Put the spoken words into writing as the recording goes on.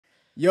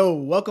Yo,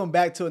 welcome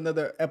back to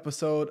another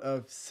episode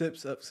of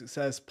Sips of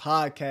Success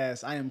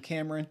podcast. I am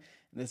Cameron,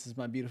 and this is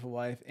my beautiful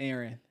wife,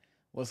 Erin.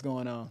 What's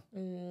going on?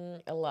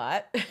 A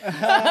lot.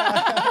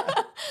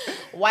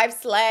 Wife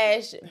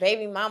slash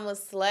baby mama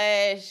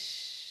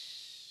slash,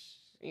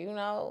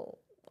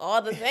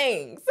 all the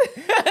things.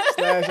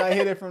 Slash, I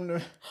hit it from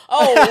the...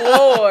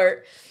 Oh,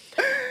 Lord.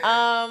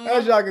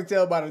 As y'all can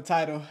tell by the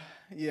title,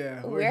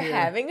 yeah, we're here.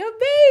 having a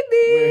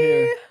baby. We're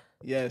here.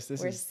 Yes,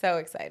 we're so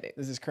excited.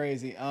 This is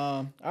crazy.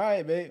 All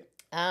right, babe.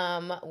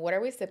 What are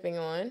we sipping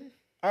on?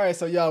 All right,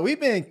 so y'all, we've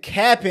been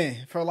capping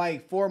for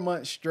like 4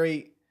 months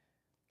straight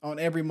on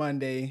every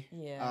Monday.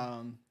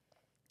 Yeah.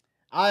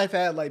 I've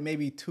had like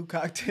maybe 2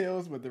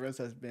 cocktails, but the rest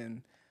has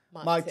been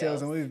mocktails,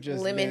 and we've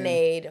just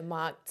lemonade,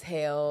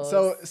 mocktails.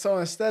 So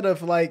instead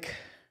of like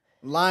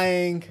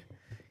lying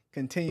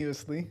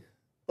continuously,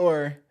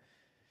 or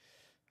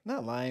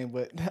not lying,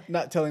 but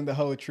not telling the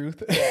whole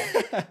truth.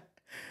 Yeah.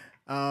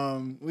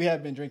 We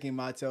have been drinking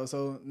mocktails.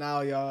 So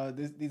now, y'all,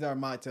 these are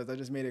mocktails. I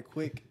just made a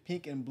quick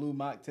pink and blue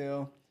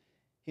mocktail.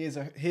 His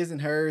and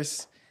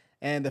hers.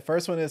 And the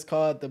first one is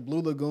called the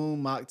Blue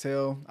Lagoon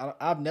mocktail.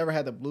 I've never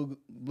had the Blue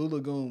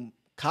Lagoon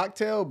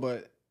cocktail,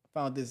 but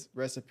found this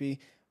recipe.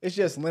 It's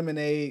just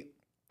lemonade,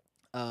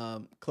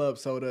 club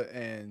soda,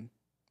 and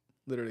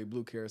literally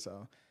blue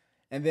curacao.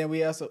 And then we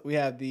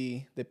have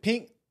the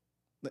pink.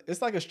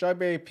 It's like a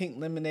strawberry pink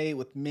lemonade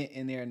with mint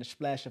in there and a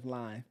splash of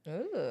lime.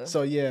 Ooh.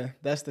 So yeah,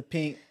 that's the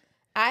pink.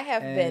 I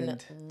have been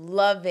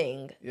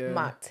loving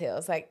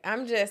mocktails. Like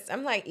I'm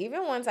like,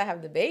 even once I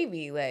have the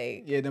baby,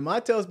 like the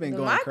mocktails been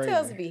going crazy. The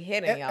mocktails be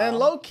hitting, y'all. And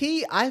low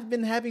key, I've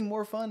been having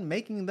more fun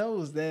making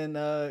those than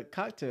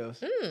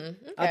cocktails. Okay.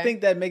 I think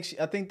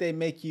they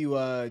make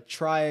you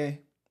try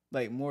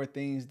like more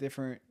things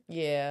different.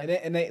 Yeah.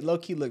 And they low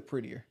key look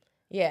prettier.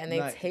 Yeah, and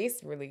they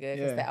taste really good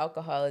because the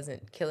alcohol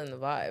isn't killing the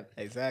vibe.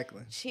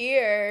 Exactly.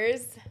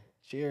 Cheers.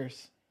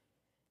 Cheers.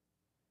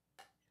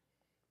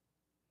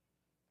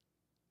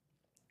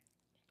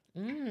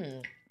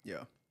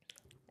 Yeah.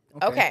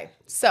 Okay,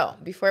 so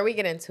before we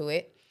get into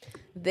it,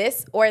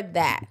 this or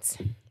that,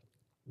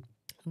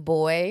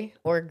 boy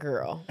or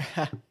girl?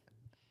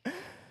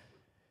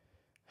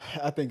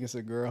 I think it's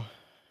a girl.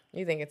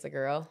 You think it's a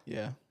girl?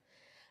 Yeah.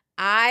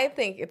 I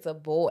think it's a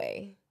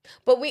boy.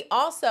 But we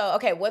also,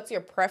 okay, what's your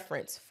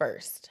preference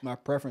first? My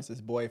preference is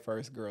boy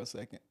first, girl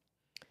second.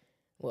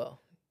 Well,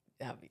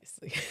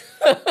 obviously.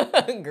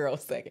 Girl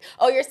second.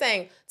 Oh, you're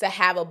saying to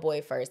have a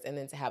boy first and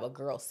then to have a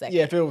girl second.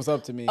 Yeah, if it was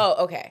up to me.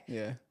 Oh, okay.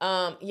 Yeah.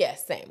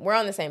 Yes, same. We're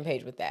on the same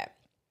page with that.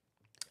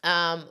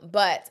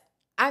 But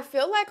I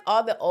feel like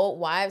all the old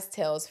wives'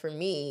 tales for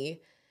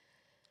me,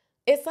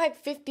 it's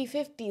like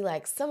 50-50.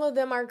 Like some of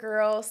them are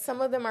girls,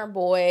 some of them are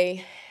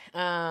boy.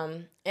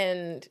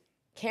 And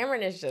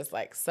Cameron is just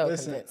like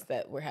convinced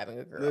that we're having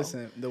a girl.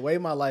 Listen, the way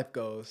my life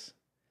goes,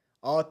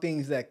 all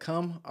things that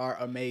come are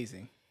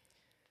amazing.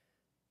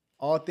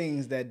 All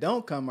things that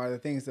don't come are the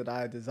things that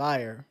I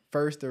desire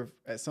first or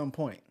at some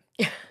point.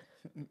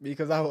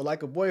 Because I would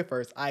like a boy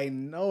first. I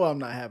know I'm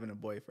not having a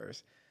boy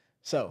first.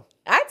 So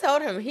I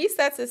told him he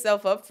sets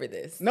himself up for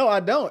this. No, I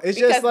don't. It's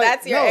because just like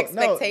that's your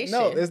expectation.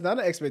 No, it's not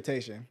an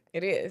expectation.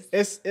 It is.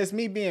 It's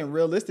me being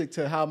realistic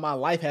to how my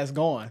life has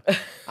gone.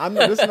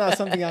 This is not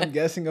something I'm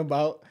guessing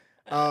about.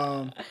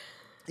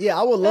 Yeah,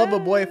 I would love a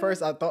boy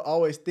first. I thought I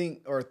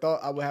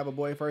would have a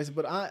boy first,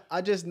 but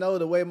I just know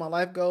the way my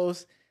life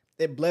goes,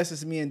 it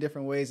blesses me in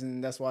different ways,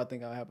 and that's why I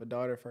think I'll have a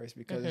daughter first,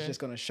 because it's just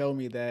going to show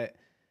me that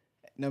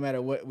no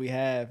matter what we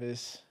have,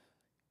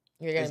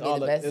 you're going to be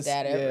the best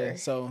dad ever. Yeah,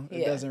 so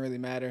it doesn't really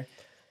matter.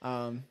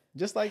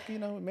 Just like,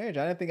 marriage.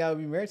 I didn't think I would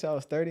be married till I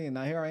was 30, and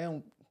now here I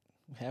am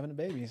having a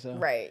baby. So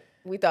right.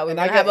 We thought we were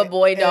going to have a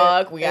boy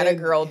dog. We got a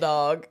girl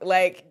dog.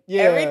 Like,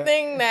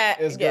 everything that...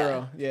 It's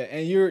girl. Yeah,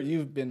 and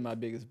you've been my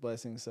biggest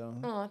blessing, so...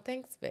 Oh,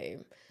 thanks, babe.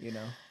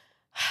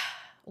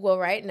 Well,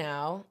 right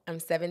now,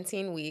 I'm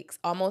 17 weeks,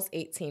 almost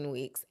 18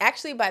 weeks.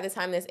 Actually, by the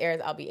time this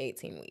airs, I'll be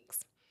 18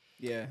 weeks.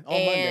 Yeah,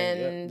 on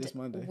Monday. This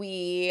Monday.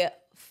 We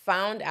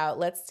found out...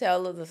 Let's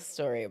tell the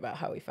story about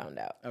how we found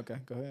out. Okay,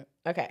 go ahead.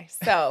 Okay,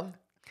 so...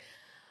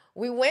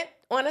 We went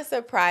on a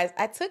surprise.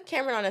 I took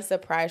Cameron on a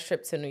surprise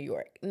trip to New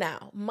York.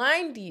 Now,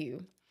 mind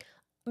you,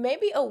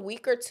 maybe a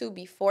week or 2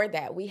 before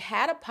that, we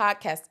had a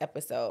podcast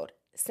episode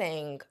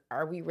saying,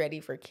 "Are we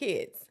ready for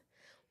kids?"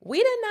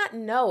 We did not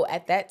know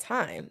at that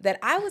time that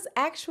I was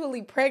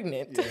actually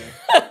pregnant.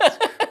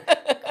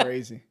 Yeah.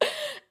 Crazy.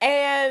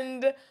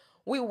 And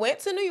we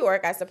went to New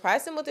York. I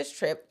surprised him with this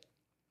trip.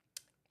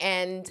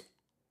 And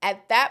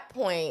at that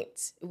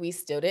point, we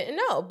still didn't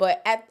know.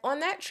 But on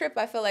that trip,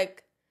 I feel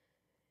like,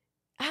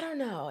 I don't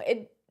know.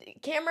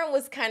 Cameron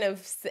was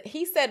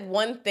he said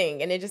one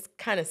thing and it just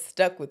kind of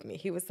stuck with me.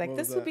 He was like,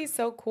 this would be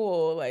so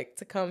cool, like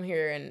to come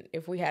here and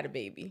if we had a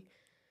baby.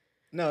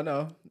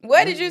 No.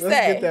 What did you say?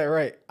 Let's get that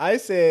right. I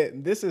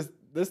said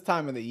this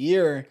time of the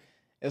year,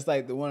 it's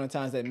like one of the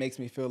times that makes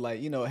me feel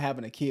like,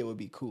 having a kid would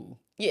be cool.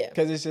 Yeah.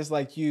 Because it's just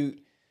like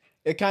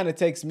it kind of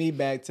takes me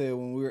back to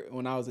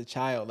when I was a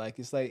child. Like,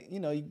 it's like, you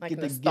like get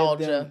nostalgia.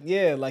 to give them.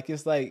 Yeah, like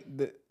it's like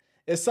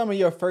it's some of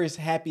your first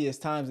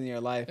happiest times in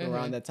your life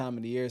around that time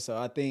of the year. So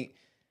I think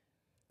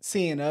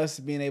seeing us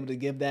being able to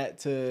give that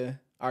to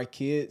our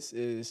kids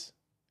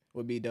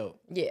would be dope.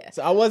 Yeah.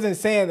 So I wasn't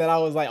saying that I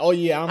was like, oh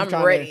yeah,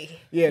 I'm ready.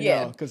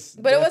 No.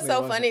 But it was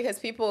so funny because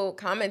people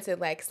commented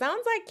like,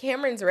 sounds like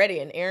Cameron's ready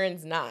and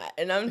Aaron's not.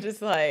 And I'm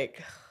just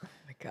like, oh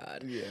my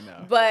God. Yeah,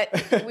 no.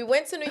 But we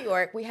went to New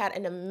York. We had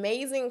an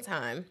amazing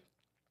time.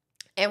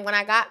 And when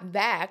I got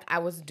back, I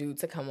was due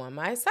to come on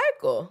my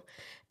cycle.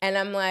 And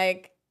I'm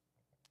like,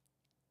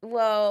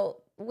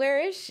 well, where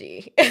is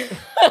she?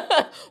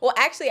 Well,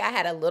 actually, I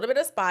had a little bit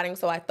of spotting,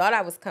 so I thought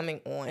I was coming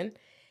on.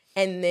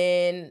 And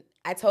then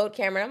I told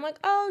Cameron, I'm like,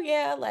 oh,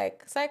 yeah,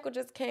 like, cycle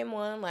just came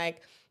on.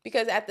 Like,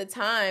 because at the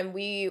time,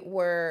 we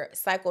were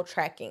cycle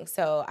tracking.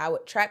 So I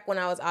would track when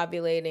I was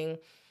ovulating,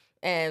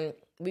 and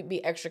we'd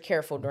be extra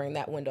careful during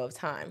that window of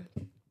time.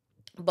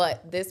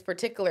 But this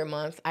particular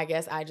month, I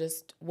guess I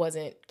just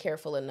wasn't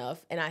careful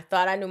enough. And I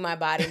thought I knew my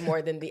body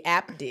more than the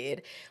app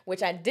did,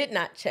 which I did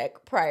not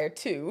check prior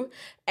to.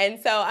 And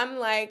so I'm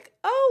like,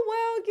 oh,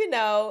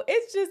 well,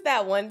 it's just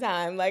that one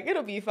time. Like,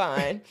 it'll be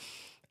fine.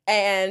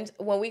 And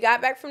when we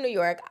got back from New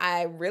York,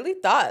 I really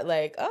thought,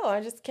 like, oh,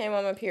 I just came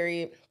on my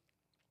period.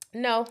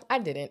 No, I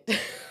didn't.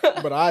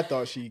 But I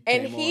thought she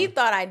came And he on.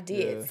 thought I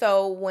did. Yeah.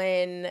 So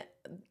when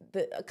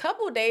a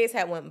couple of days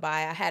had went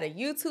by, I had a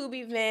YouTube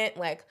event,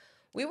 like,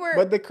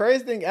 But the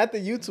crazy thing at the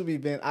YouTube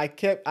event, I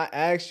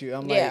asked you,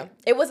 I'm like,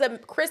 it was a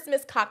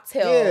Christmas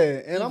cocktail.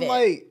 Yeah, and event.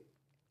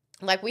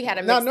 I'm like we had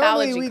a now mixology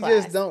normally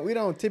class. we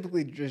don't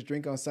typically just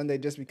drink on Sunday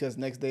just because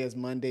next day is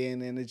Monday,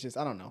 and then it's just,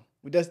 I don't know.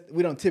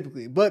 We don't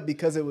typically, but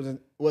because it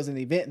was an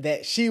event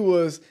that she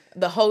was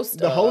the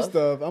host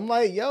of, I'm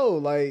like, yo,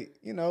 like,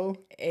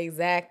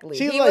 exactly.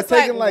 She was he like was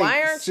taking like, like,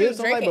 why aren't you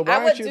drinking?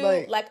 I would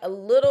do like a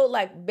little,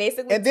 like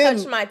basically and then,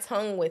 touch my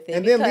tongue with it,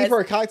 and then leave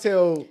her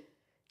cocktail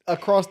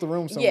across the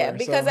room somewhere. Yeah,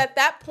 because at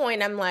that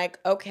point I'm like,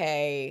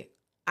 okay,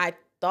 I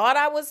thought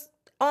I was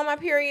on my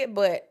period,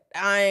 but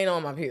I ain't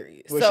on my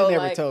period. Well, so she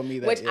never told me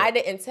that. Which I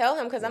didn't tell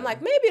him because I'm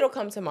like, maybe it'll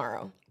come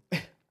tomorrow.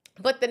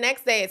 But the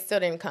next day it still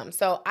didn't come.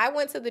 So I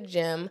went to the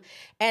gym,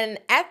 and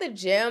at the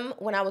gym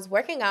when I was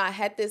working out, I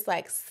had this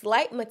like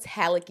slight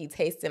metallic-y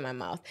taste in my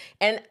mouth.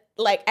 And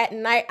like at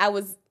night I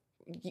was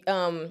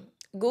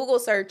Google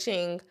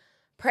searching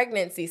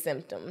pregnancy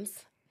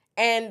symptoms.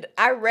 And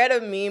I read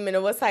a meme and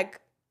it was like,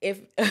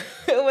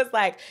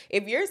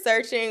 if you're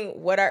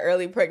searching what are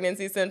early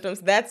pregnancy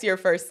symptoms, that's your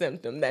first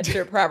symptom that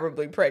you're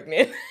probably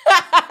pregnant.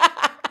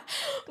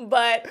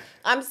 But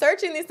I'm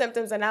searching these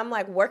symptoms and I'm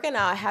like working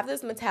out. I have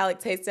this metallic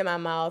taste in my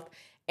mouth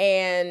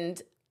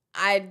and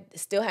I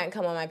still hadn't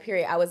come on my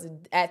period. I was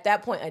at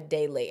that point a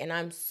day late and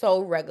I'm so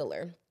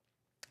regular.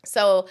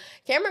 So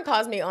Cameron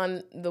calls me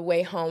on the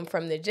way home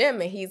from the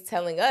gym and he's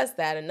telling us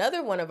that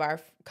another one of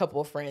our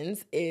couple of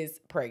friends is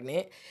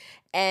pregnant.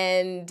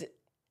 And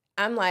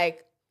I'm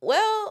like,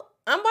 well,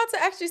 I'm about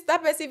to actually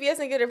stop at CVS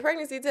and get a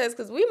pregnancy test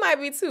because we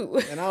might be too.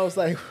 And I was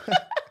like,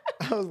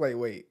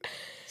 wait.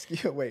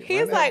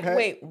 He's like,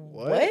 wait,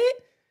 what?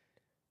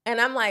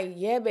 And I'm like,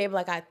 yeah, babe,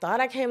 like I thought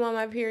I came on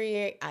my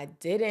period. I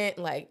didn't.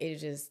 Like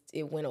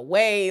it went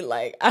away.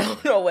 Like I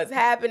don't know what's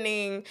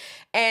happening.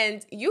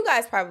 And you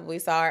guys probably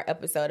saw our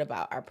episode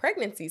about our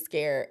pregnancy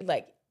scare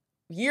like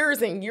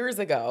years and years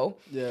ago.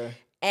 Yeah.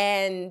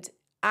 And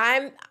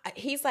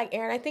he's like,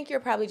 Aaron, I think you're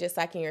probably just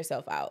psyching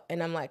yourself out.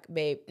 And I'm like,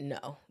 babe,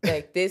 no.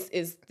 Like this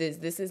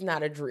is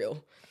not a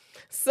drill.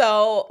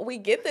 So we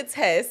get the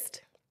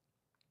test.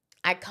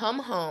 I come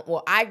home.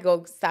 Well, I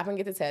go stop and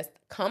get the test,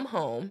 come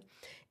home,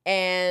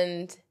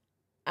 and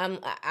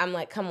I'm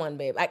like, come on,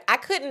 babe. I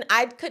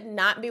could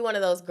not be one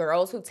of those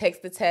girls who takes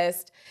the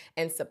test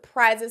and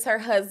surprises her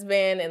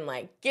husband and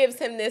like gives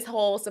him this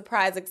whole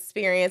surprise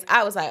experience.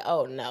 I was like,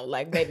 oh no,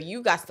 like baby,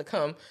 you got to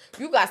come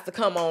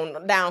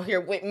on down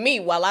here with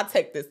me while I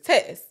take this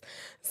test.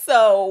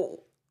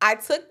 So I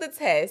took the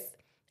test.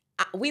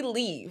 We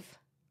leave.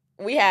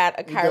 We had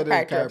a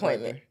chiropractor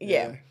appointment.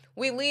 Yeah.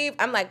 We leave.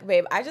 I'm like,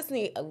 babe, I just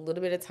need a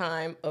little bit of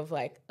time of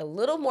like a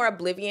little more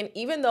oblivion,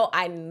 even though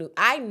I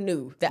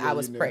knew that I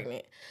was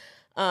pregnant.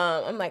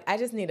 I'm like, I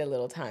just need a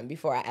little time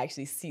before I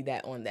actually see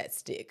that on that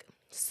stick.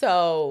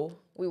 So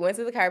we went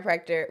to the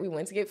chiropractor. We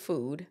went to get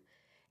food.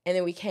 And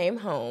then we came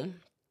home.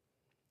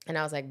 And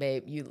I was like,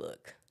 babe, you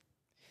look.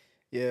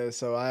 Yeah,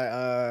 so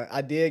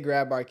I did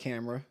grab our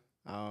camera.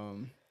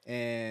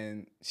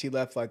 And she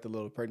left like the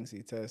little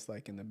pregnancy test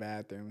like in the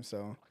bathroom.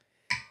 So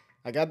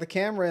I got the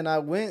camera and I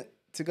went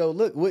to go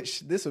look, which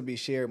this will be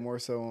shared more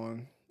so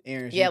on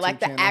Aaron's YouTube like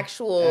the channel,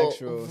 actual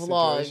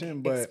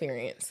vlog but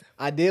experience.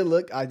 I did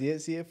look, I did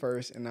see it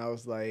first, and I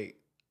was like,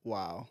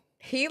 wow.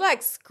 He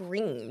like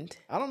screamed.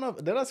 I don't know,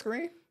 did I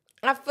scream?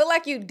 I feel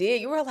like you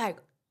did. You were like,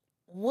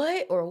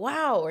 what or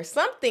wow or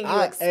something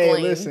you exclaimed.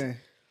 Hey, listen,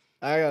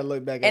 I gotta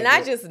look back at it. And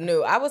I just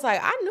knew. I was like,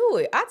 I knew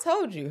it. I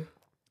told you.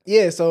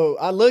 Yeah, so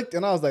I looked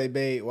and I was like,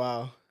 babe,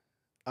 wow.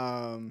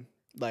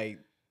 Like,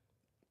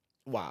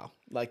 wow.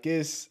 Like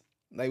it's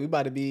like we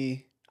about to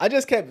be. I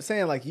just kept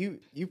saying like you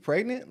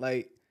pregnant,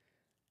 like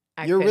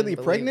you're really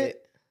pregnant.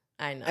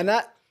 I know. And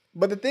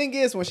But the thing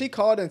is, when she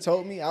called and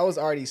told me, I was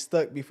already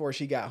stuck before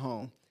she got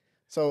home.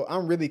 So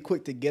I'm really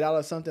quick to get out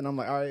of something. I'm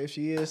like, all right, if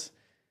she is,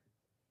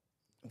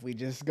 we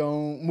just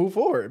gonna move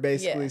forward,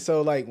 basically. Yeah.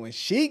 So like when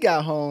she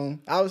got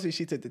home, obviously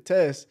she took the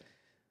test,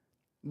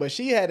 but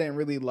she hadn't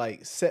really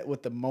like set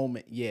with the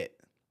moment yet.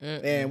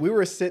 And we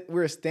were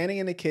standing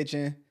in the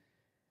kitchen,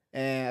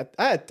 and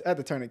I had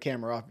to turn the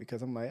camera off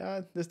because I'm like,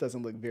 this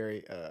doesn't look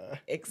very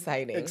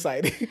exciting.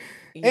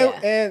 Yeah.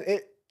 and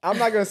I'm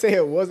not gonna say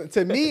it wasn't.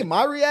 To me,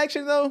 my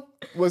reaction though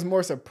was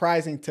more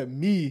surprising to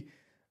me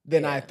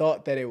than I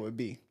thought that it would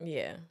be.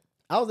 Yeah.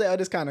 I was like, oh,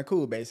 this kind of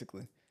cool,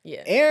 basically.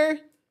 Yeah.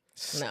 Aaron,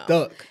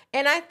 stuck.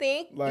 And I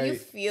think like, you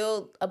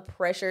feel a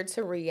pressure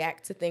to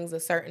react to things a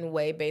certain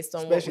way based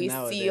on what we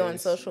see on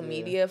social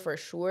media for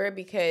sure.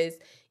 Because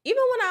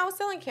even when I was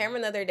telling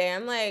Cameron the other day,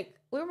 I'm like,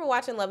 we were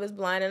watching Love is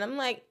Blind, and I'm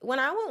like, when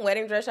I went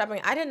wedding dress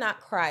shopping, I did not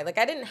cry. Like,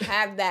 I didn't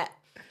have that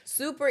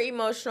super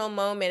emotional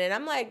moment. And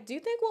I'm like, do you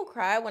think we'll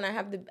cry when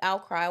I'll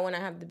cry when I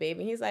have the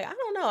baby? And he's like, I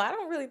don't know. I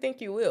don't really think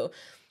you will.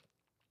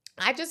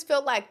 I just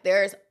feel like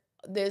there's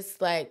this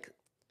like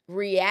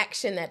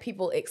reaction that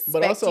people expect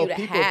you to have. But also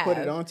people put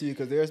it onto you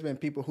because there's been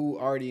people who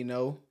already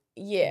know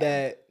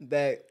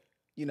that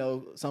you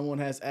know, someone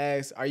has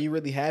asked, are you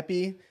really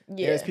happy?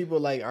 Yeah. There's people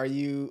like, are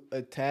you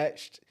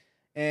attached?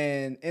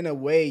 And in a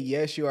way,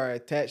 yes, you are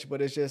attached,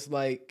 but it's just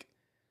like,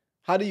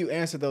 how do you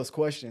answer those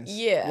questions?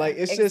 Yeah. Like,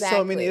 it's just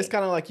so many. It's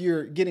kind of like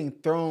you're getting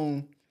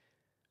thrown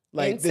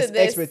like into this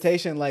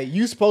expectation. Like,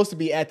 you supposed to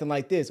be acting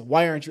like this.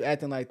 Why aren't you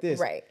acting like this?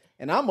 Right.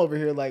 And I'm over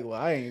here like, well,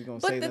 I ain't going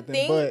to say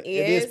nothing, but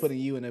it is putting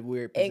you in a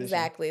weird position.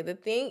 Exactly. The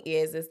thing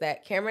is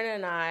that Cameron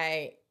and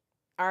I,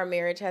 our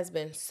marriage has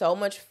been so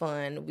much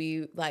fun.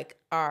 We like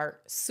are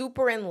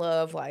super in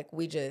love. Like,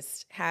 we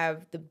just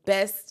have the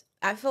best.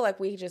 I feel like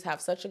we just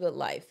have such a good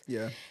life.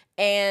 Yeah.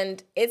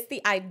 And it's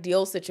the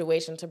ideal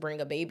situation to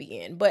bring a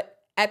baby in. But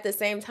at the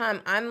same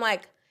time, I'm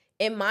like,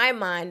 in my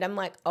mind, I'm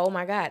like, oh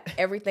my God,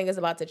 everything is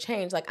about to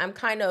change. Like, I'm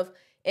kind of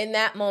in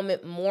that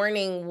moment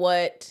mourning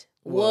what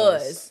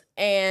was.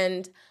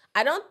 And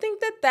I don't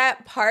think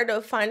that part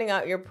of finding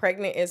out you're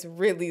pregnant is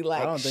really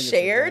like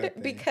shared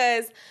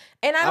because,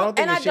 and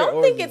I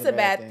don't think it's a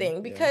bad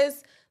thing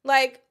because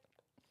like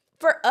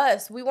for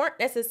us, we weren't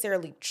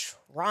necessarily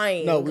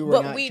trying, but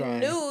we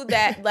knew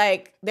that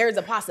like there's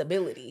a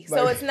possibility.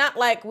 So it's not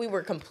like we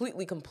were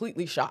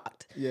completely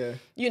shocked. Yeah.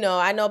 You know,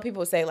 I know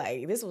people say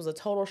like this was a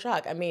total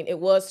shock. I mean, it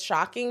was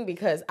shocking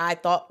because I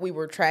thought we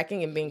were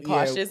tracking and being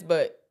cautious,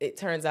 but it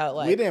turns out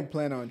like we didn't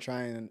plan on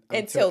trying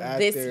until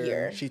this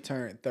year. She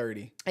turned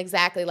 30.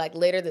 Exactly, like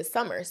later this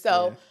summer.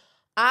 So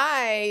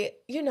I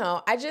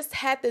just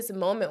had this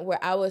moment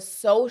where I was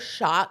so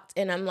shocked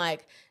and I'm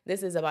like,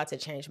 this is about to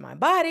change my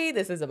body.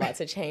 This is about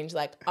to change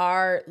like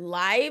our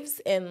lives.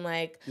 And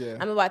like,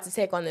 I'm about to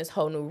take on this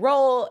whole new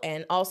role.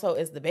 And also,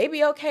 is the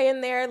baby okay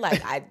in there?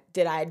 Like,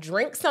 did I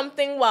drink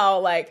something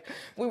while like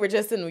we were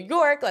just in New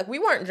York? Like, we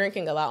weren't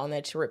drinking a lot on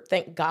that trip.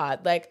 Thank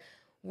God. Like,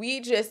 we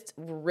just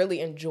were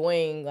really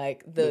enjoying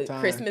like the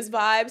Christmas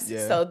vibes.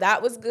 Yeah. So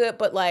that was good.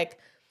 But like,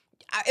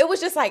 it was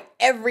just like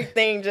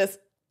everything just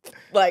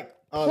like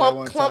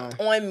clumped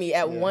on me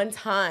at one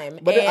time.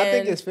 But I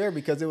think it's fair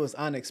because it was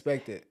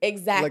unexpected.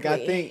 Exactly. Like,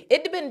 I think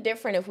it'd have been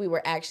different if we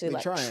were actually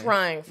like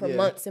trying for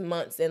months and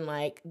months, and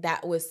like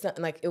that was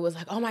something like it was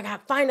like, oh my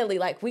God, finally,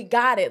 like we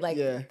got it, like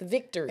the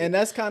victory. And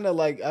that's kind of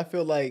like I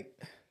feel like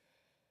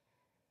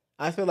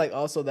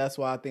also that's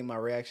why I think my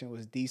reaction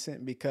was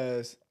decent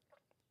because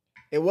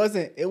it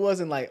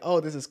wasn't like, oh,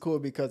 this is cool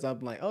because I'm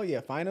like, oh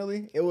yeah,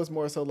 finally. It was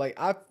more so like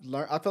I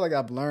feel like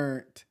I've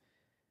learned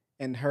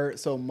and heard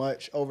so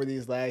much over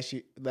these last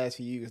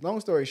few years. Long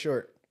story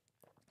short,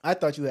 I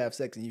thought you have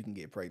sex and you can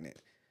get pregnant.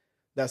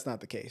 That's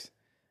not the case.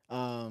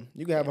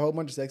 You can have a whole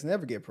bunch of sex and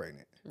never get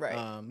pregnant.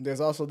 Right.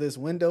 There's also this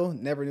window.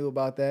 Never knew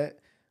about that.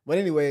 But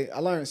anyway, I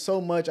learned so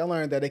much. I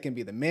learned that it can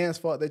be the man's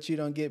fault that you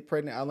don't get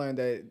pregnant. I learned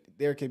that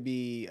there could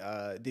be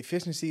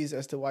deficiencies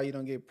as to why you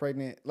don't get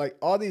pregnant. Like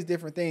all these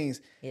different things.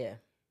 Yeah.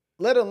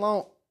 Let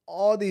alone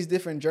all these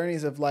different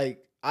journeys of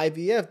like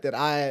IVF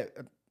that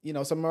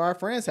some of our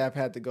friends have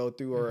had to go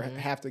through or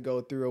have to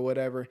go through or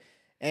whatever.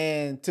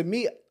 And to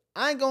me,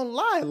 I ain't gonna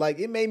lie. Like,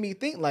 it made me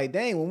think like,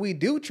 dang, when we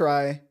do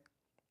try,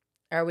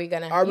 you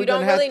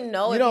don't really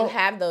know if you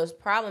have those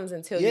problems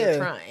until you're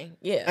trying.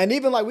 Yeah. And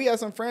even like we had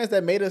some friends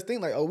that made us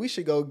think like, oh, we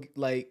should go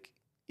like,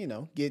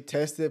 get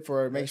tested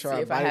make sure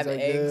our bodies are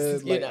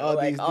good. Like all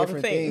these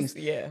different things.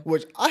 Yeah.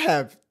 Which I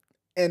have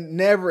and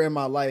never in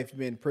my life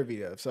been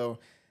privy of. So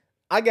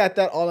I got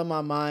that all in my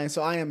mind,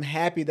 so I am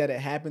happy that it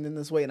happened in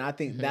this way, and I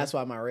think that's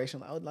why my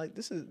reaction, I was like,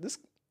 this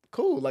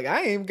cool. Like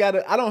I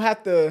don't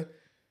have to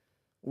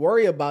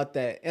worry about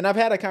that. And I've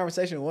had a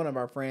conversation with one of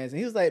our friends, and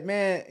he was like,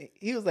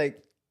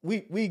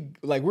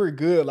 we're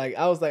good. Like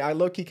I was like, I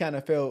low key kind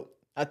of felt.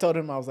 I told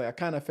him I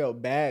kind of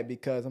felt bad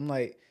because I'm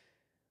like,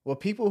 well,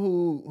 people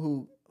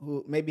who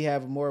maybe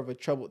have more of a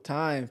troubled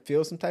time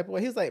feel some type of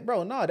way. He's like,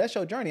 bro, no, that's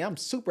your journey. I'm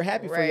super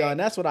happy for y'all. And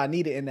that's what I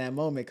needed in that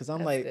moment. Cause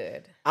I'm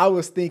good. I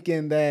was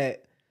thinking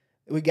that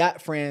we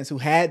got friends who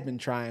had been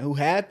trying,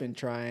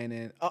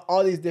 and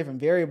all these different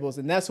variables.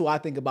 And that's who I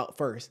think about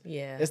first.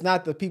 Yeah. It's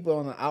not the people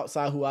on the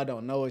outside who I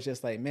don't know. It's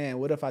just like, man,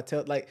 what if I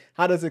tell, like,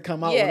 how does it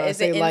come out when I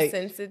say, like,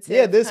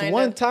 yeah, this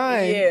one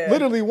time,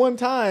 literally one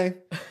time,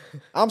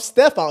 I'm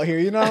Steph out here.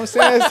 You know what I'm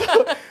saying?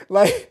 So,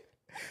 like,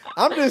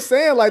 I'm just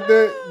saying, like,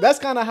 that's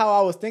kind of how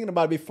I was thinking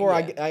about it before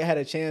I had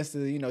a chance to,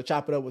 you know,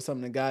 chop it up with some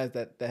of the guys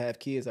that have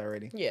kids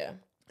already. Yeah.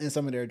 In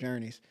some of their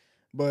journeys.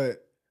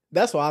 But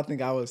that's why I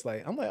think I was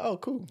like, I'm like, oh,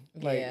 cool.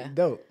 Like,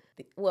 dope.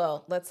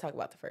 Well, let's talk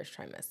about the first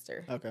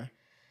trimester. Okay.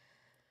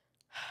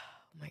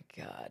 Oh my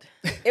God.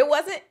 It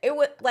was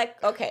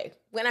like, okay,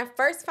 when I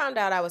first found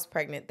out I was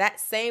pregnant, that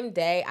same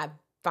day I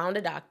found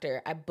a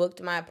doctor. I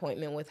booked my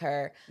appointment with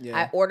her. Yeah.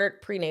 I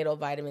ordered prenatal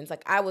vitamins.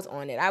 Like, I was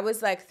on it. I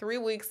was like 3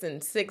 weeks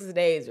and 6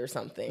 days or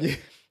something. Yeah.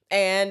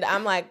 And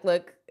I'm like,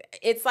 look,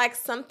 it's like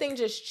something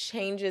just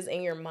changes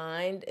in your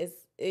mind.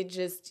 It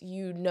just,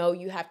 you know,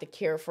 you have to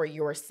care for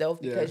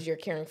yourself because you're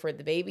caring for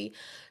the baby.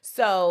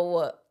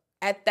 So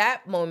at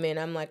that moment,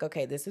 I'm like,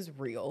 okay, this is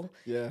real.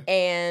 Yeah.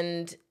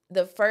 And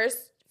the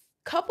first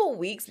couple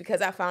weeks,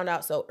 because I found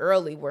out so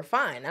early, we're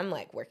fine. I'm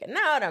like working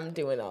out. I'm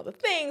doing all the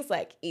things,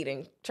 like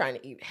trying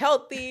to eat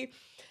healthy.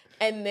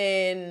 And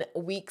then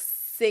week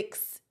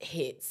 6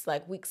 hits,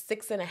 like week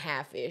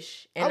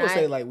 6.5-ish. And I would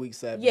say like week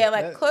 7. Yeah,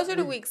 like closer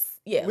to week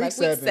 7. Week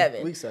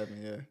 7. Week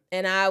 7, yeah.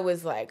 And I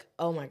was like,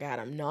 oh my God,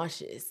 I'm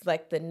nauseous.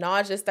 Like the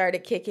nausea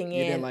started kicking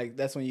in.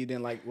 That's when you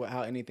didn't like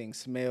how anything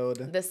smelled.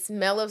 The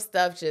smell of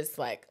stuff just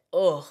like,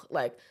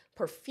 like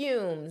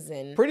perfumes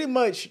and pretty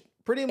much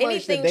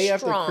the day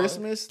strong, after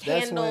Christmas,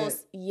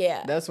 candles,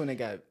 that's when it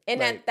got.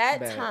 And like, at that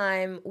bad.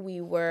 time,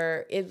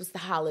 it was the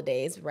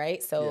holidays,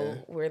 right? So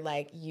we're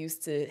like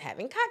used to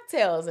having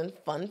cocktails and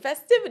fun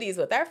festivities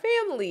with our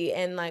family,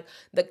 and like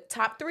the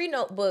top 3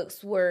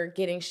 notebooks were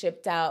getting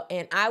shipped out,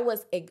 and I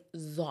was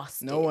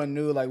exhausted. No one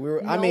knew, like we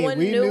were.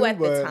 We knew at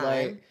but the time.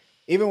 Like,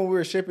 even when we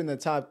were shipping the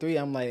top 3,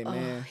 I'm like,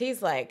 man.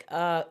 He's like,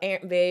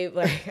 babe,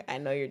 like, I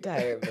know you're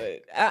tired,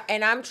 but...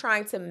 and I'm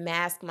trying to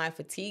mask my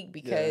fatigue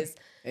because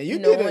and you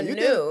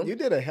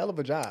did a hell of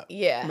a job.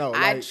 Yeah, no,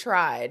 I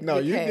tried. No,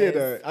 you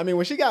did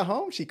when she got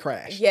home, she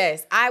crashed.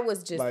 Yes, I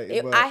was just...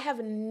 I have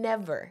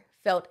never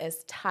felt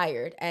as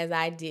tired as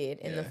I did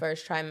in the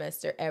first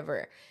trimester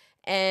ever.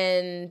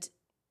 And...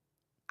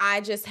 I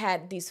just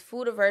had these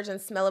food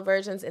aversions, smell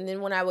aversions, and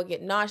then when I would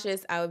get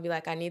nauseous, I would be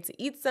like, I need to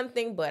eat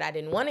something, but I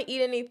didn't want to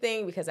eat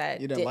anything because I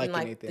didn't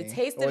like the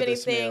taste of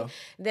anything.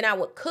 Then I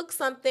would cook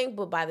something,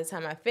 but by the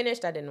time I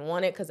finished, I didn't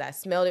want it because I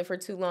smelled it for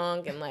too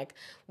long, and like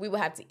we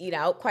would have to eat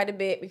out quite a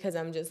bit because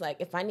I'm just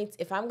like, if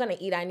I'm gonna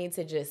eat, I need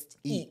to just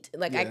eat.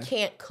 Like I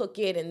can't cook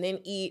it and then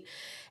eat,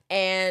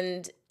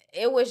 and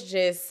it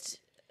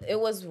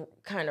was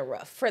kind of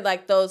rough for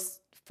like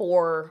those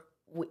 4.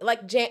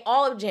 Like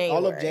all of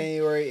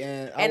January,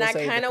 and I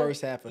kind of the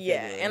first half of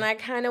February. And I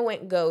kind of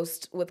went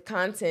ghost with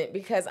content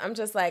because I'm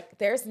just like,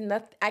 there's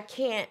nothing I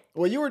can't.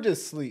 Well, you were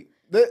just asleep.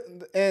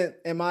 And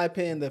in my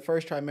opinion, the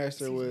first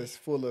trimester was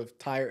full of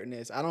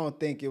tiredness. I don't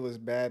think it was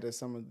bad as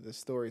some of the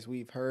stories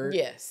we've heard.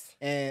 Yes.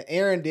 And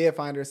Erin did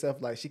find herself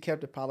like she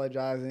kept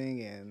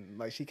apologizing and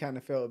like she kind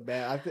of felt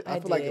bad. I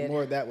feel like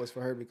more of that was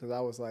for her because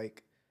I was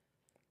like,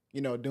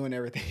 you know, doing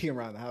everything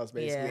around the house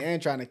basically and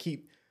trying to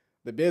keep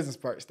the business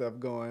part stuff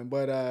going.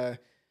 But,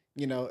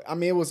 you know, I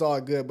mean, it was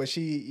all good. But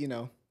she, you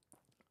know,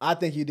 I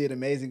think you did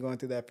amazing going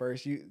through that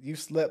first. You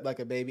slept like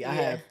a baby. I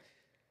have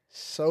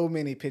so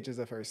many pictures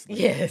of her sleep.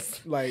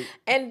 Yes. Like,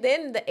 and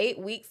then the 8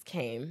 weeks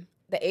came.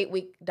 The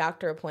 8-week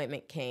doctor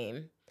appointment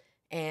came.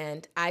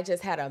 And I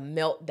just had a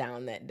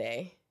meltdown that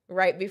day.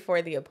 Right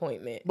before the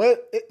appointment.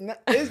 But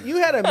you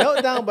had a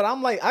meltdown, but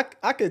I'm like,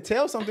 I could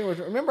tell something was,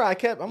 remember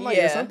I'm like,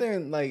 is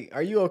something like,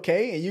 are you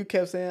okay? And you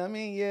kept saying, I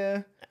mean,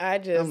 yeah.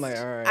 I'm like,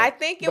 all right. I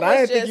think I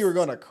didn't think you were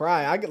going to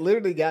cry. I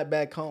literally got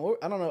back home.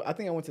 I don't know. I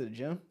think I went to the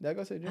gym. Did I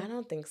go to the gym? I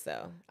don't think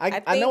so.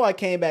 I know I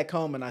came back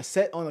home and I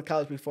sat on the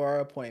couch before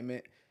our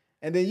appointment.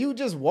 And then you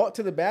just walked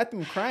to the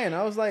bathroom crying.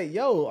 I was like,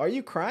 yo, are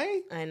you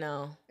crying? I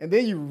know. And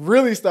then you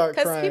really start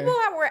crying. Because people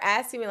were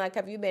asking me, like,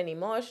 have you been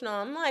emotional?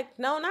 I'm like,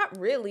 no, not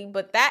really.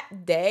 But that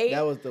day.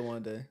 That was the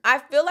one day. I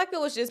feel like it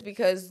was just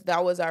because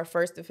that was our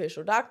first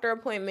official doctor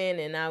appointment.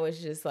 And I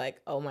was just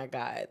like, oh, my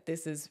God,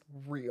 this is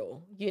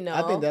real. You know?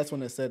 I think that's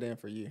when it set in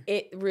for you.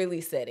 It really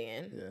set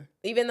in. Yeah.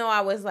 Even though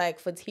I was, like,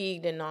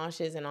 fatigued and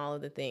nauseous and all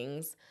of the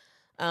things.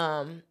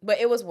 But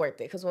it was worth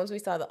it because once we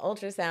saw the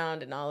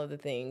ultrasound and all of the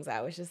things,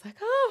 I was just like,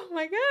 oh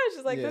my gosh,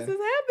 it's like, this is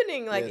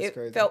happening. Like it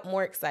crazy. Felt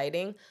more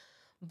exciting.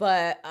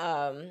 But,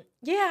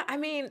 I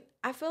mean,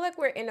 I feel like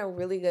we're in a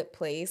really good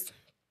place.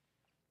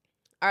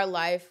 Our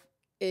life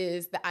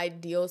is the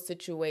ideal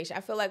situation.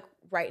 I feel like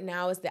right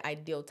now is the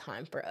ideal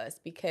time for us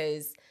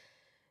because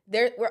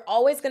we're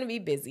always going to be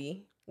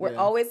busy. We're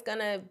always going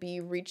to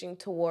be reaching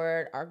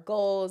toward our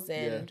goals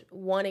and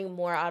wanting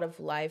more out of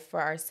life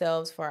for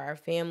ourselves, for our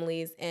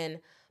families. And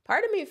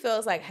part of me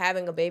feels like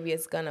having a baby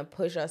is going to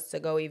push us to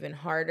go even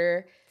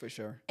harder. For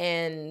sure.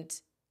 And,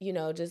 you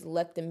know, just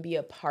let them be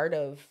a part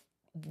of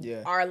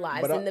our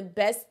lives. And the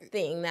best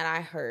thing that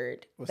I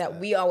heard that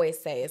we always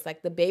say is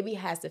like the baby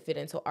has to fit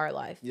into our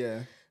life.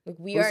 Yeah. Like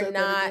we are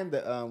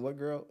not. What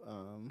girl?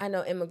 I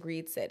know Emma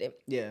Greed said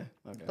it. Yeah.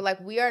 Okay. But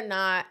like we are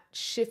not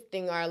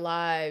shifting our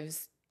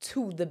lives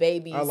to the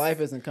baby. Our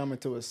life isn't coming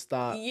to a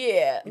stop.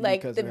 Yeah.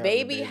 Like the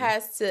baby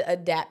has to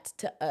adapt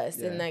to us.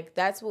 Yeah. And like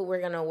that's what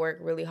we're gonna work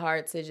really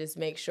hard to just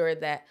make sure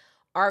that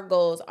our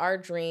goals, our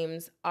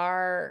dreams,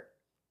 our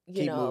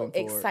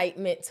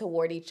excitement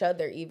toward each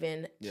other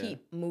even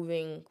keep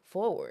moving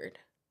forward.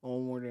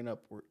 Onward and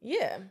upward.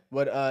 Yeah.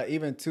 But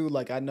even too,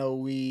 like I know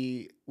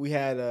we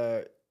had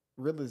a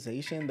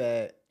realization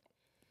that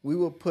we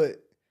will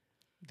put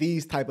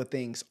these type of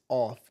things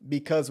off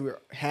because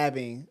we're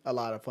having a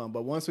lot of fun.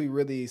 But once we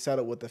really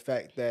settled with the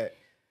fact that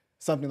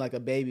something like a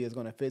baby is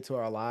going to fit to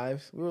our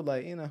lives, we were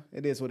like,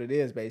 it is what it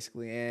is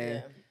basically.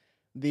 And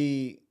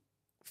the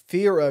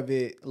fear of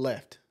it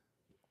left.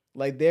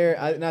 Like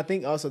and I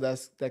think also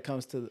that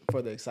comes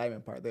for the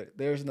excitement part.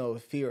 There's no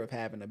fear of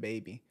having a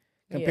baby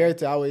compared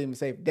to, I would even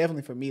say,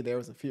 definitely for me, there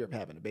was a fear of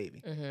having a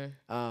baby.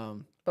 Mm-hmm.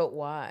 But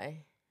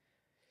why?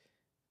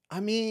 I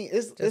mean,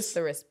 it's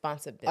the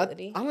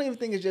responsibility. I don't even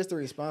think it's just the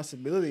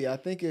responsibility. I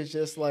think it's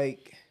just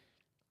like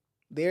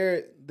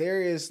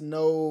there's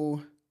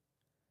no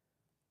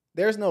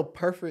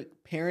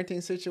perfect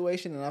parenting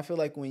situation, and I feel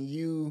like when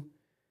you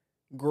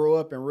grow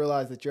up and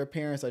realize that your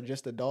parents are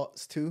just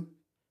adults too,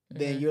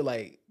 then you're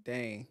like,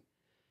 dang,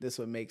 this is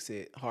what makes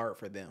it hard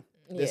for them.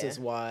 This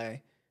is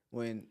why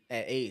when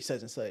at age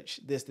such and such,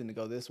 this didn't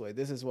go this way.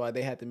 This is why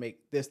they had to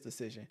make this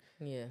decision.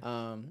 Yeah.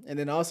 And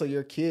then also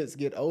your kids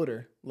get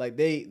older. Like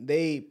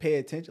they pay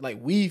attention. Like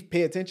we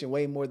pay attention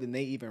way more than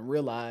they even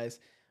realize.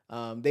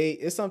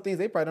 It's some things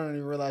they probably don't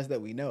even realize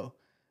that we know.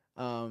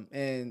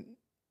 And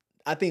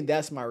I think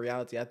that's my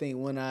reality. I think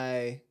when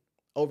I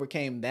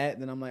overcame that,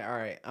 then I'm like, all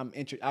right, I'm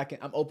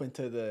open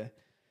to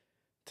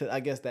I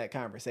guess that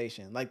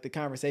conversation. Like the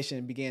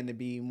conversation began to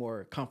be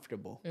more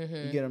comfortable.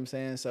 You get what I'm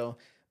saying? So,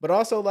 but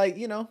also like,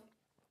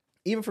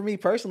 even for me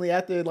personally,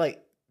 after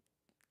like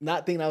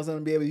not thinking I was going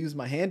to be able to use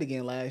my hand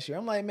again last year,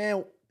 I'm like,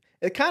 man,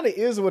 it kind of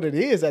is what it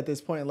is at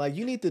this point. Like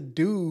you need to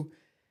do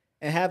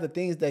and have the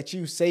things that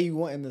you say you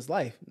want in this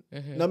life,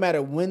 no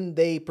matter when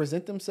they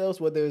present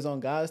themselves, whether it's on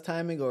God's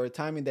timing or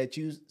timing that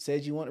you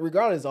said you want,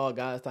 regardless, it's all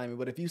God's timing.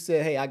 But if you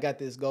said, hey, I got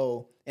this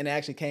goal and it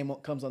actually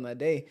comes on that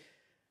day,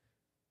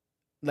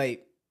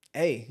 like,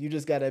 hey, you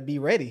just got to be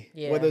ready,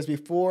 whether it's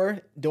before,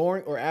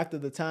 during, or after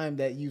the time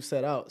that you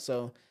set out.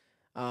 So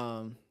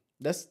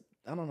that's,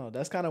 I don't know,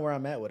 that's kind of where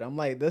I'm at with it. I'm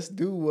like, let's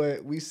do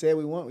what we said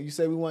we want. You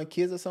say we want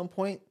kids at some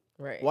point.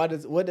 Right. What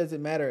does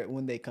it matter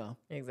when they come?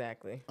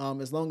 Exactly.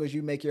 As long as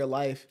you make your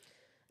life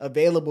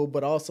available,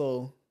 but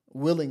also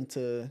willing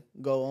to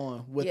go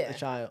on with the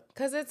child.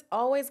 Because it's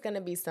always going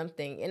to be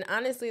something. And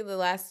honestly, the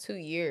last 2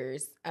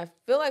 years, I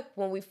feel like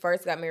when we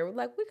first got married, we're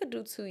like, we could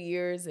do 2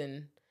 years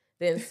and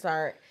then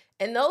start.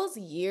 And those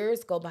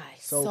years go by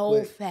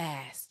so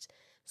fast.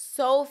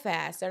 So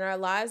fast. And our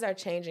lives are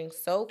changing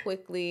so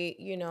quickly.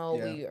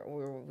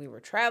 We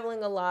were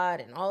traveling a lot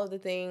and all of the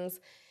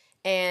things.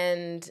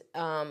 And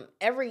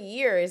every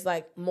year is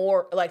like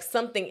more like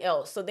something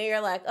else. So then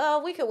you're like,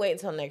 oh, we could wait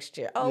until next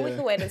year. Oh, we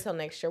could wait until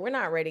next year. We're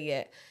not ready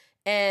yet.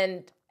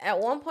 And at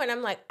one point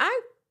I'm like,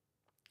 I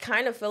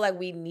kind of feel like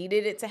we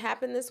needed it to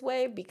happen this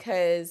way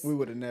because we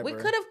would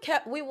have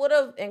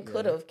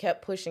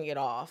kept pushing it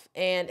off.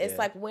 And it's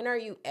like, when are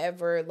you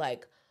ever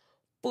like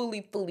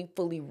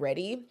fully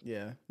ready?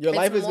 Yeah. Your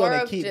life is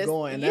going to keep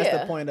going. And that's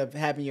the point of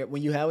having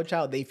when you have a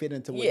child, they fit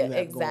into what you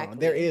have going on.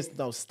 There is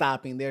no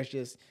stopping. There's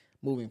just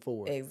moving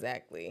forward.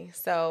 Exactly.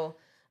 So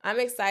I'm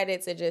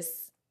excited to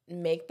just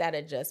make that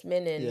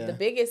adjustment. And the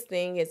biggest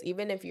thing is,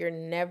 even if you're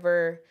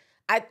never,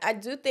 I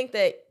do think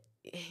that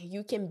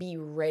you can be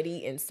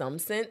ready in some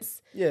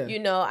sense. Yeah.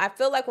 I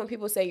feel like when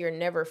people say you're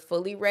never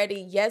fully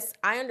ready, yes,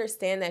 I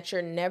understand that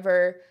you're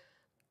never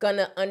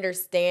gonna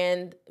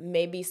understand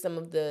maybe some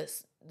of the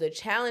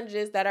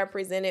challenges that are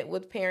presented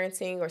with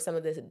parenting or some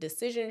of the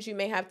decisions you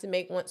may have to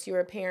make once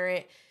you're a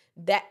parent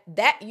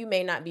that you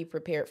may not be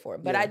prepared for.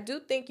 But I do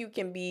think you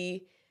can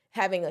be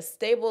having a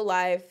stable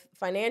life,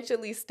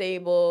 financially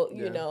stable,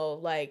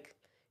 like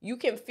you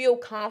can feel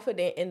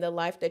confident in the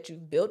life that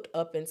you've built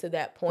up into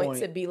that point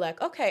to be like,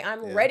 okay,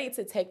 I'm ready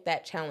to take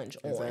that challenge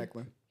on.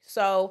 Exactly.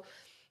 So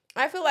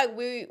I feel like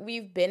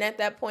we've been at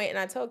that point, and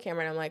I told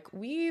Cameron, I'm like,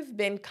 we've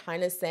been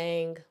kind of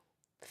saying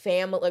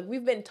family, like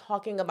we've been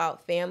talking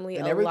about family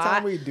and every lot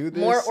time we do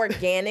this, more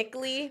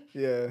organically.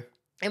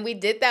 And we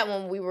did that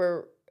when we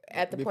were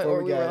at the point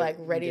where we were like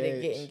ready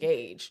to get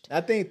engaged.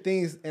 I think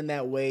things in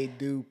that way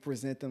do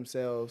present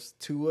themselves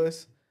to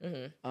us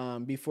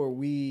before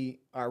we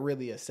are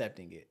really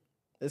accepting it.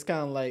 It's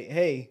kind of like,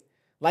 hey,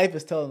 life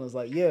is telling us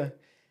like, yeah.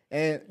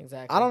 And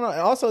I don't know.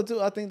 Also, too,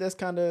 I think that's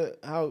kind of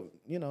how,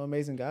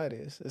 amazing God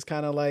is. It's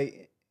kind of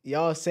like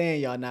y'all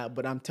saying y'all not,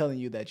 but I'm telling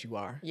you that you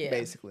are,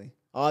 basically.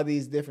 All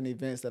these different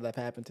events that have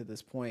happened to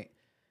this point,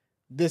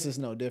 this is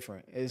no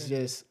different. It's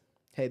just,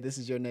 hey, this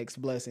is your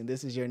next blessing.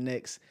 This is your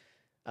next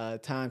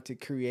time to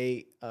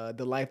create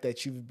the life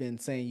that you've been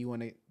saying you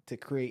want to to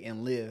create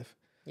and live.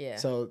 Yeah.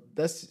 So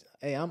that's,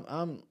 hey,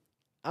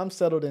 I'm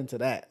settled into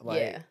that.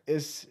 Like, Yeah.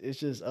 it's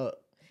just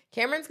up.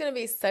 Cameron's gonna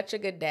be such a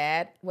good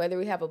dad, whether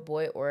we have a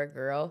boy or a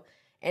girl.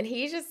 And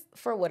he just,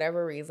 for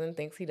whatever reason,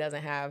 thinks he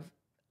doesn't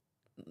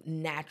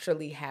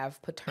naturally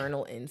have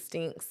paternal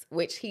instincts,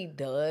 which he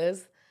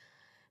does.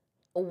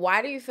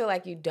 Why do you feel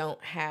like you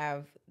don't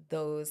have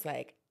those,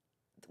 like,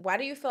 why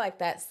do you feel like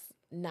that's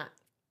not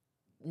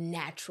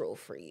natural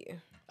for you?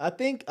 I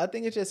think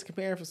it's just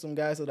comparing for some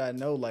guys that I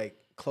know, like,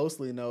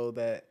 closely know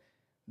that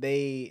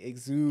they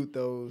exude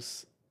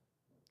those,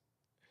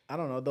 I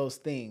don't know, those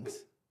things,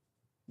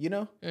 you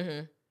know?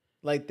 Mm-hmm.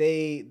 Like,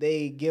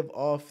 they give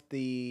off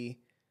the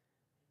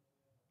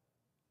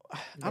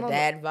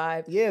dad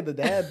vibe. Yeah, the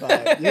dad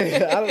vibe.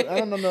 Yeah, I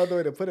don't know no other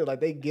way to put it. Like,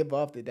 they give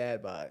off the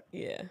dad vibe.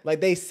 Yeah.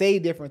 Like, they say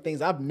different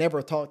things. I've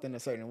never talked in a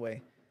certain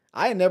way.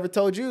 I never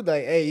told you,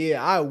 like, hey,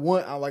 yeah, I'm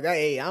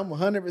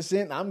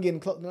 100%, I'm getting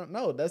close.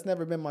 No, that's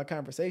never been my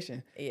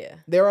conversation. Yeah.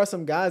 There are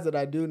some guys that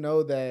I do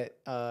know that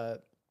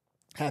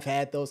have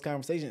had those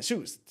conversations.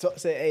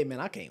 Say, hey, man,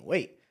 I can't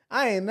wait.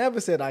 I ain't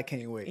never said I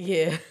can't wait.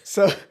 Yeah.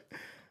 So,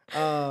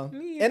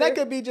 and that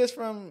could be just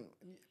from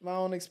my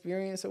own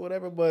experience or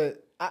whatever,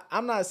 but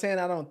I'm not saying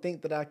I don't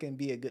think that I can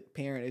be a good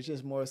parent. It's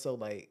just more so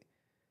like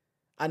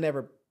I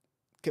never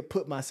could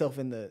put myself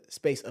in the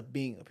space of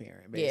being a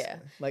parent, basically.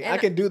 Yeah. Like, and I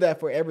can do that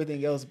for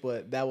everything else,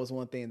 but that was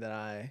one thing that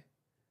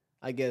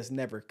I guess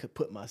never could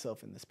put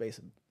myself in the space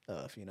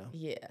of, you know?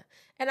 Yeah.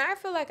 And I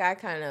feel like I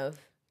kind of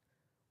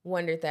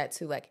wondered that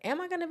too. Like, am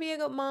I going to be a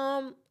good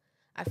mom?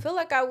 I feel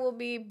like I will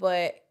be,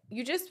 but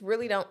you just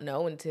really don't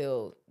know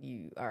until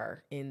you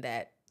are in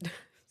that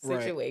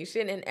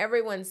situation. Right. And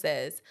everyone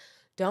says,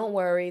 don't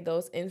worry,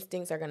 those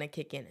instincts are going to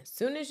kick in. As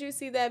soon as you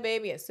see that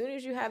baby, as soon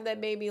as you have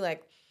that baby,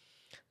 like,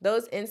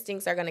 those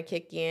instincts are going to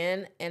kick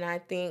in. And I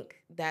think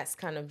that's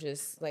kind of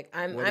just like,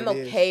 I'm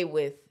okay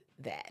with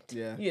that,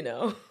 you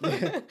know?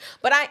 Yeah.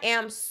 But I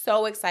am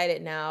so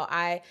excited now.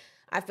 I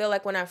feel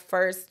like when I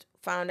first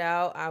found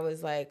out, I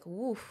was like,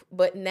 woof.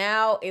 But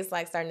now it's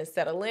like starting to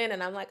settle in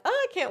and I'm like,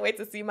 oh, I can't wait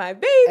to see my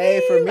baby.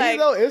 Hey, for me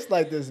though, it's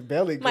like this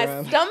belly growing.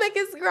 My stomach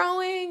is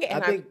growing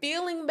and I'm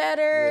feeling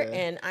better. Yeah.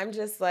 And I'm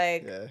just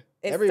like,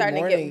 it's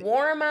starting to get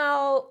warm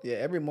out. Yeah,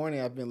 every morning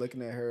I've been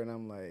looking at her and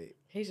I'm like,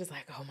 he's just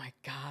like, oh my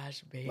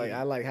gosh, baby. Like,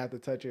 I like have to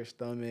touch her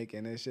stomach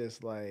and it's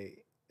just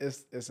like,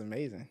 it's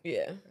amazing.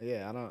 Yeah.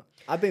 Yeah,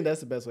 I think that's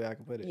the best way I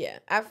can put it. Yeah.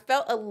 I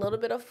felt a little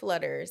bit of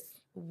flutters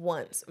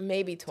once,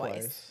 maybe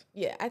twice.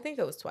 Yeah, I think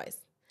it was twice.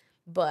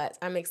 But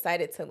I'm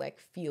excited to like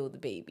feel the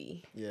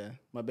baby. Yeah,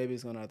 my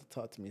baby's gonna have to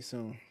talk to me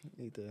soon.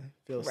 Need to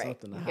feel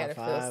something, a you high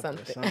five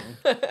something. Or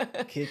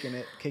something. kicking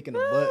the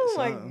butt. Oh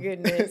my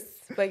goodness!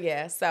 But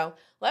yeah, so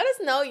let us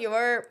know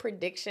your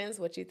predictions,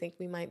 what you think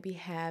we might be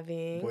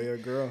having, boy or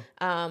girl.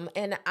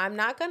 And I'm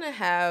not gonna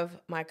have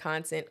my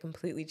content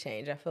completely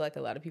change. I feel like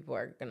a lot of people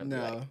are gonna be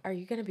like, "Are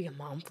you gonna be a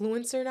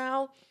momfluencer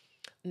now?"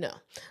 No,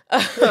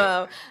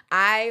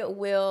 I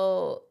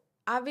will.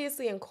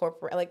 Obviously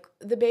incorporate, like,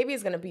 the baby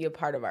is going to be a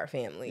part of our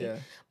family,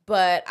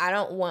 but I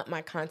don't want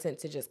my content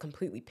to just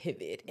completely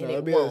pivot, and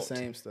it'll be the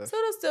same stuff. So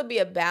it'll still be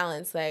a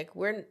balance. Like,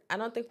 I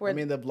don't think we're. I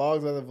mean, the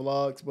vlogs are the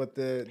vlogs, but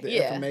the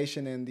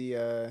information and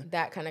the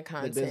that kind of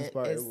content is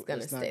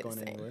going to stay the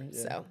same. Anywhere.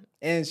 Yeah. So,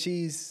 and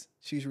she's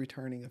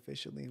returning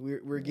officially.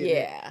 We're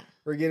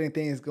getting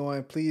things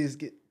going. Please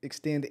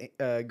extend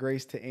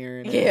grace to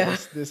Aaron. Yeah,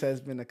 this has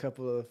been a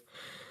couple of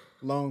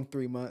long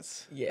 3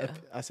 months. Yeah.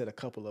 I said a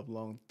couple of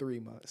long 3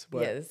 months.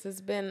 But this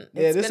has been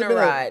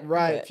a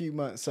ride. Few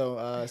months.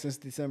 So since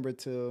December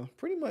to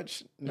pretty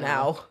much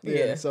now.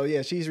 Yeah. So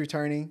yeah, she's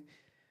returning.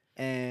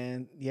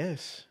 And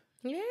yes.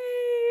 Yay.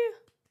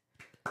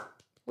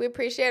 We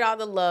appreciate all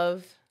the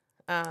love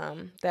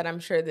that I'm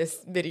sure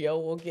this video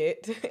will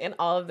get and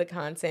all of the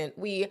content.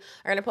 We are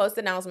going to post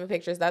announcement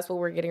pictures. That's what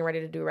we're getting ready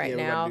to do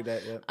now. We're going to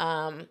do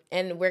that,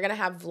 and we're going to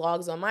have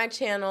vlogs on my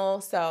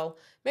channel. So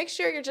make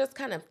sure you're just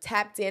kind of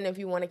tapped in if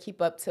you want to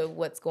keep up to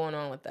what's going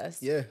on with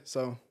us. Yeah.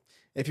 So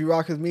if you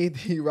rock with me,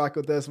 you rock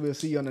with us. We'll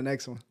see you on the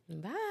next one.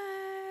 Bye.